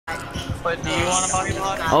But do you want a body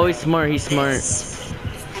block? Oh, he's smart. He's smart.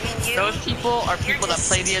 Those people are people that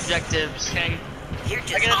play the objectives. Okay. Like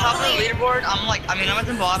at the top of the leaderboard, I'm like, I'm at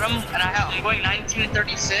the bottom, and I'm going 19 and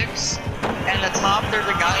 36. And at the top, there's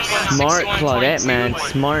a guy going Smart 61 and Claudette, 22. man.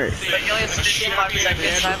 Smart. But he only has 55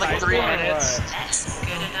 seconds. I have like 3 minutes. That's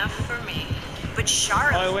good enough for me. But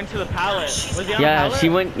Charlotte. Oh, I went to the pallet. Was he on Yeah, the pallet? she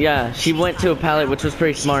went. Yeah, she went to a pallet, which was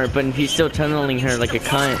pretty smart. But he's still tunneling her like a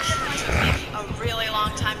cunt. A really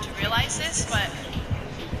long time to realize this, but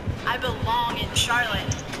I belong in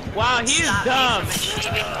Charlotte. Wow, he's dumb.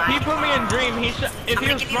 He put me in Dream. If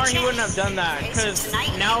he was smart, he wouldn't have done that. Because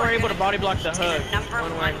now we're able to body block the hook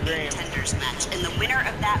when we're in Dream. Contenders match, and the winner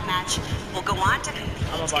of that match will go on to compete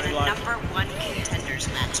in a #1 contenders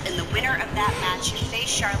match. And the winner of that match will face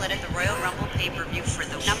Charlotte at the Royal Rumble pay-per-view for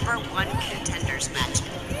the #1 contenders match.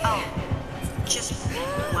 Oh, just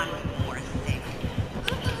one more thing.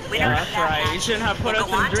 Yeah, that's right. You shouldn't have put us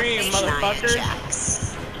in Dream, motherfucker.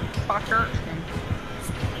 Fucker.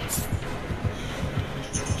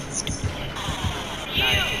 You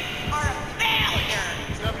are a failure!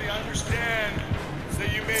 Stephanie, I understand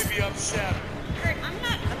that you may be upset. Kurt, I'm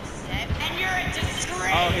not upset, and you're a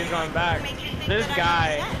disgrace! Oh, he's going back. This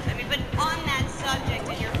guy. I mean, but on that subject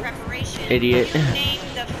in your preparation, Idiot. you named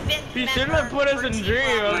the 5th He shouldn't have put us in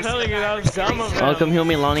Dream. I'm telling you, that was dumb of him. Oh, come heal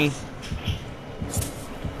me, Lonnie.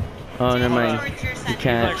 Oh, never mind. You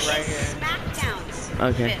can't. Like right here. SmackDown's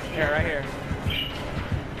Okay. Here, right here.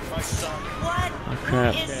 My son. What? Oh,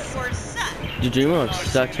 crap. Who is your son? The dream world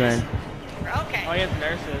sucks, man. Okay. Oh, he has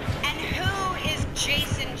nurses. And who is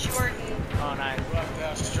Jason Jordan? Oh, nice. We'll have to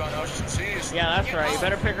ask John Ocean sees. Yeah, that's right. You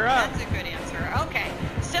better pick her up. That's a good answer. Okay.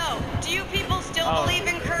 So, do you people still Oh. believe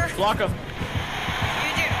in Kurt? Block him.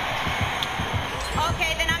 You do.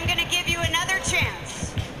 Okay, then I'm gonna give you another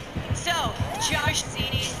chance. So, Josh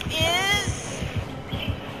Zini is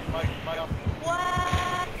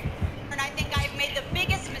what? And I think I've made the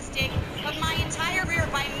biggest mistake of my entire career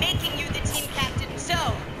by making you the team captain. So,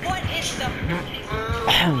 what is the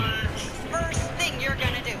first thing you're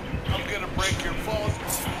gonna do? I'm gonna break your balls.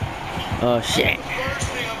 Oh shit. First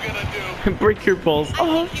thing I'm gonna do. Break your balls. I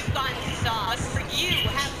Oh. think you've gone sauce. You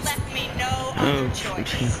have left me no other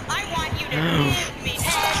choice. I want you to give me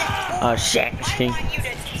head. Oh shit. I want you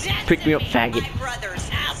to Pick me up, decimate faggot. my brother's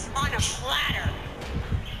ass on a platter.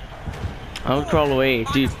 I'll crawl away,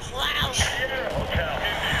 On dude. a platter.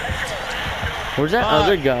 Where's that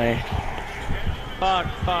other guy? Fuck.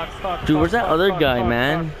 Dude, where's that other guy, fuck,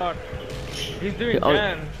 man? Fuck. He's doing Oh,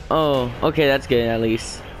 10. oh, okay, that's good at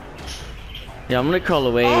least. Yeah, I'm gonna crawl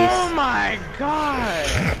away. Oh my god!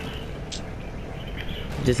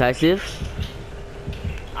 Decisive?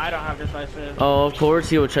 I don't have decisive. Oh, of course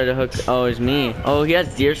he will try to hook. Oh, it's me. Oh, he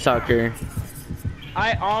has deer stalker.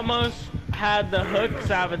 I almost had the hook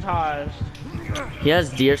sabotaged. He has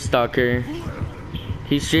deer stalker.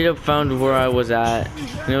 He straight up found where I was at,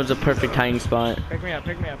 and it was a perfect hiding spot. Pick me up. Oh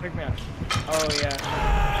yeah.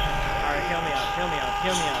 Alright, heal me up.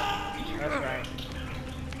 That's right.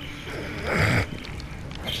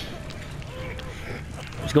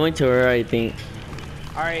 He's going to her, I think.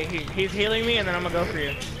 Alright, he's healing me and then I'm gonna go for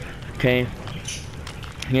you. Okay.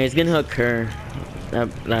 Yeah, he's gonna hook her. That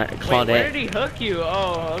Claudette. Wait, where did he hook you?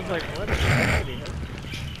 Oh, I was like, what the heck did he hook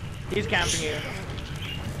you? He's camping you.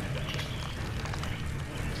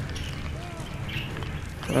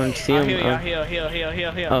 I don't see him. I'll heal.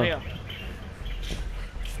 Oh. Heal.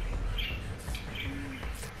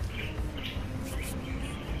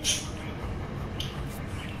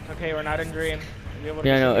 Okay, we're not in Dream.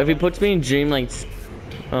 Yeah, I know. If he puts me in dream, like,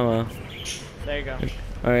 oh well. There you go.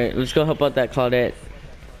 All right, let's go help out that Claudette.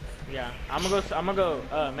 Yeah, I'm gonna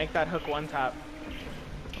go make that hook one tap.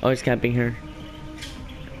 Oh, he's camping her.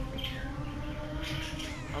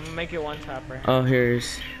 I'm gonna make it one tap right. Oh,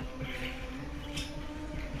 here's.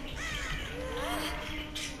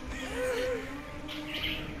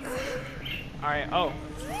 All right. Oh.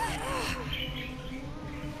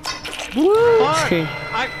 Woo!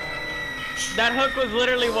 Fuck! That hook was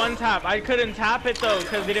literally one tap. I couldn't tap it though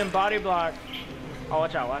because he didn't body block. Oh,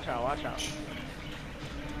 watch out!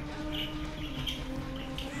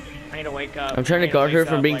 I need to wake up. I'm trying to guard her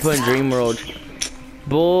from being put in Dream World.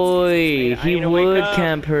 Boy, he would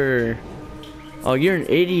camp her. Oh, you're an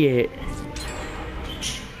idiot.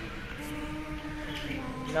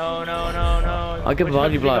 No. I'll get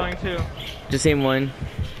body block. The same one.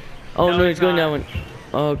 Oh no, he's going that one.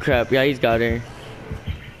 Oh crap, yeah, he's got her.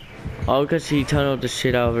 Oh, because he tunneled the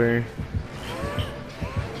shit out of her.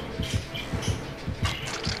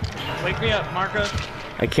 Wake me up, Marcos.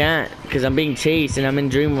 I can't, because I'm being chased and I'm in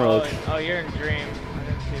Dream World. Oh, you're in Dream. I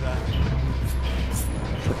didn't see that.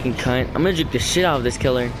 Fucking cunt. I'm gonna juke the shit out of this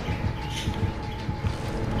killer.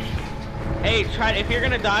 Hey, if you're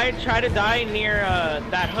gonna die, try to die near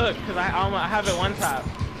that hook, cause I have it one tap.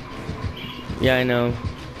 Yeah, I know.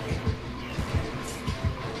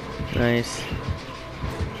 Nice.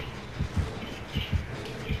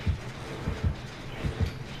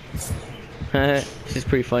 This is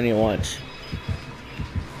pretty funny to watch.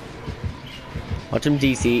 Watch him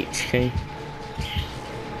DC, okay?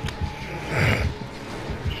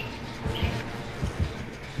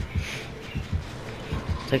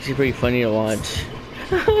 It's actually pretty funny to watch.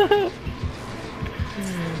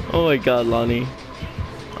 Oh my god, Lonnie.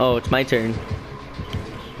 Oh, it's my turn.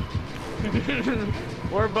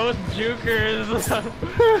 We're both jukers.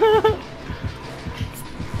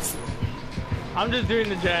 I'm just doing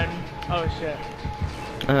the gen. Oh shit.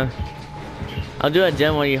 I'll do a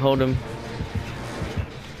gen while you hold him.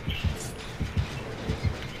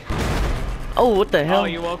 Oh, what the hell? Oh,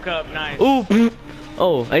 you woke up. Nice. Ooh.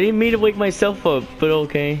 Oh, I didn't mean to wake myself up, but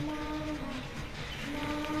okay.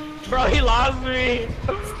 Bro, he lost me.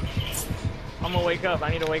 I'm gonna wake up. I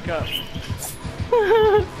need to wake up.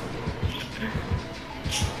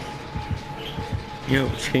 Yo,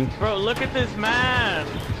 King. Bro, look at this man.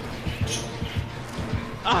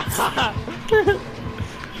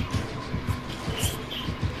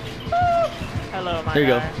 Hello, my There you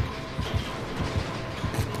guy. go.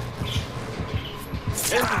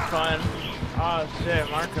 This is fun. Oh shit,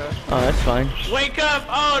 Marco. Oh, that's fine. Wake up!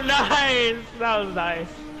 Oh, nice! That was nice.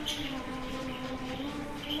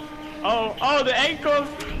 Oh, the ankles!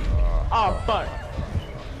 Oh, fuck.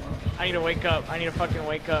 I need to wake up. I need to fucking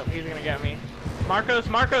wake up. He's gonna get me. Marcos,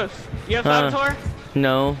 you have Saboteur?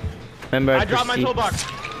 No. Remember, I dropped my toolbox.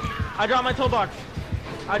 I dropped my toolbox.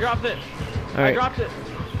 I dropped it. All right. I dropped it.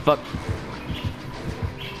 Fuck.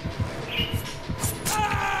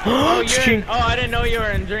 Oh, I didn't know you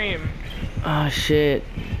were in Dream. Oh shit.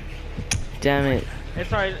 Damn it.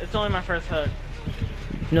 It's alright, it's only my first hook.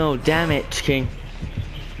 No, damn it, King.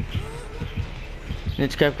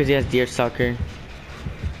 It's crap because he has deer stalker.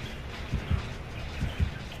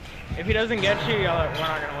 If he doesn't get you, we're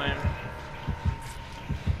not gonna win.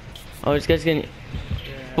 Oh, this guy's gonna...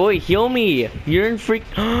 Boy, heal me! You're in freak...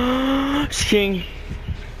 King.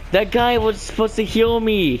 That guy was supposed to heal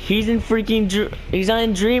me. He's in freaking... He's not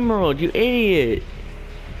in Dream World, you idiot.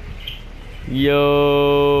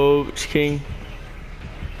 Yo, King.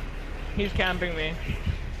 He's camping me.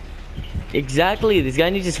 Exactly, this guy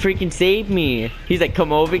needs to freaking save me. He's like,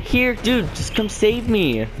 come over here, dude, just come save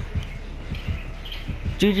me.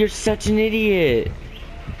 Dude, you're such an idiot.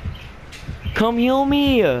 Come heal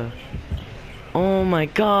me. Oh my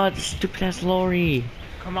god, stupid ass Lori.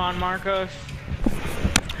 Come on, Marcos.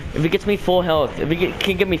 If he gets me full health, if he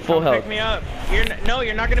can get me full health. Pick me up. No,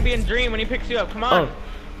 you're not gonna be in Dream when he picks you up. Come on. Oh.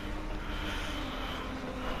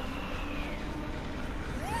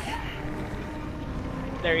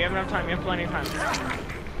 There, you have enough time. You have plenty of time.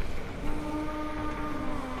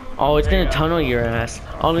 Oh, it's gonna tunnel your ass.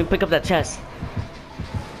 Oh, let me pick up that chest.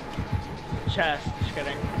 Chest. Just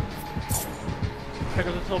kidding. Pick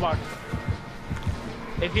up the toolbox.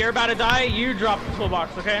 If you're about to die, you drop the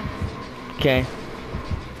toolbox, okay? Okay.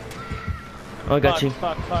 Oh, I got you.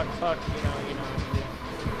 Fuck. You know what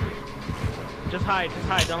to do. Just hide.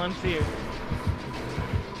 Don't let him see you.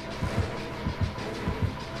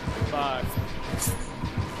 Fuck.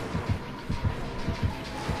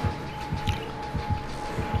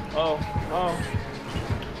 Oh.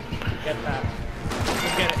 Get that.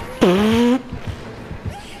 Just get it.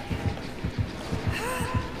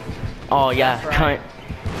 Oh yeah, That's right.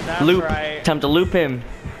 That's loop. right. Time to loop him.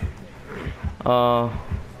 Oh,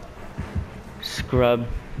 scrub.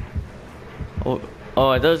 Oh,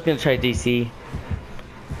 I thought I was gonna try DC. He's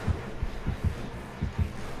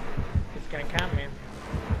gonna camp me.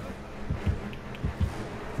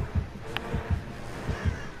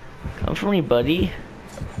 Come for me, buddy.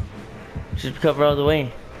 Just cover all the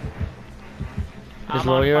way. I'm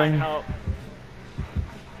on fine help.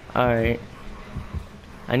 Alright.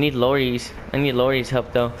 I need Lori's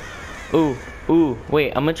help though. Ooh,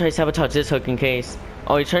 wait, I'm gonna try to sabotage this hook in case.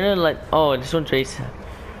 Oh, you're trying to oh, this one's race.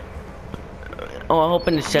 Oh, I'll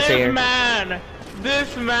open this chest here.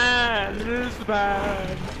 This man.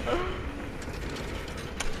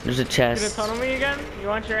 There's a You chest. gonna tunnel me again? You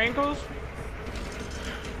want your ankles?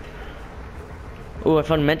 Ooh, I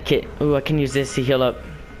found a med kit. Ooh, I can use this to heal up.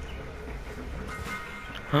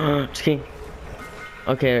 Just kidding.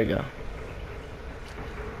 Okay, there we go.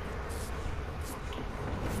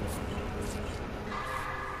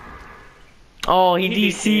 Oh, he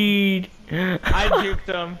DC'd. I juked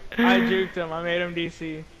him. I made him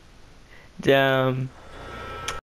DC. Damn.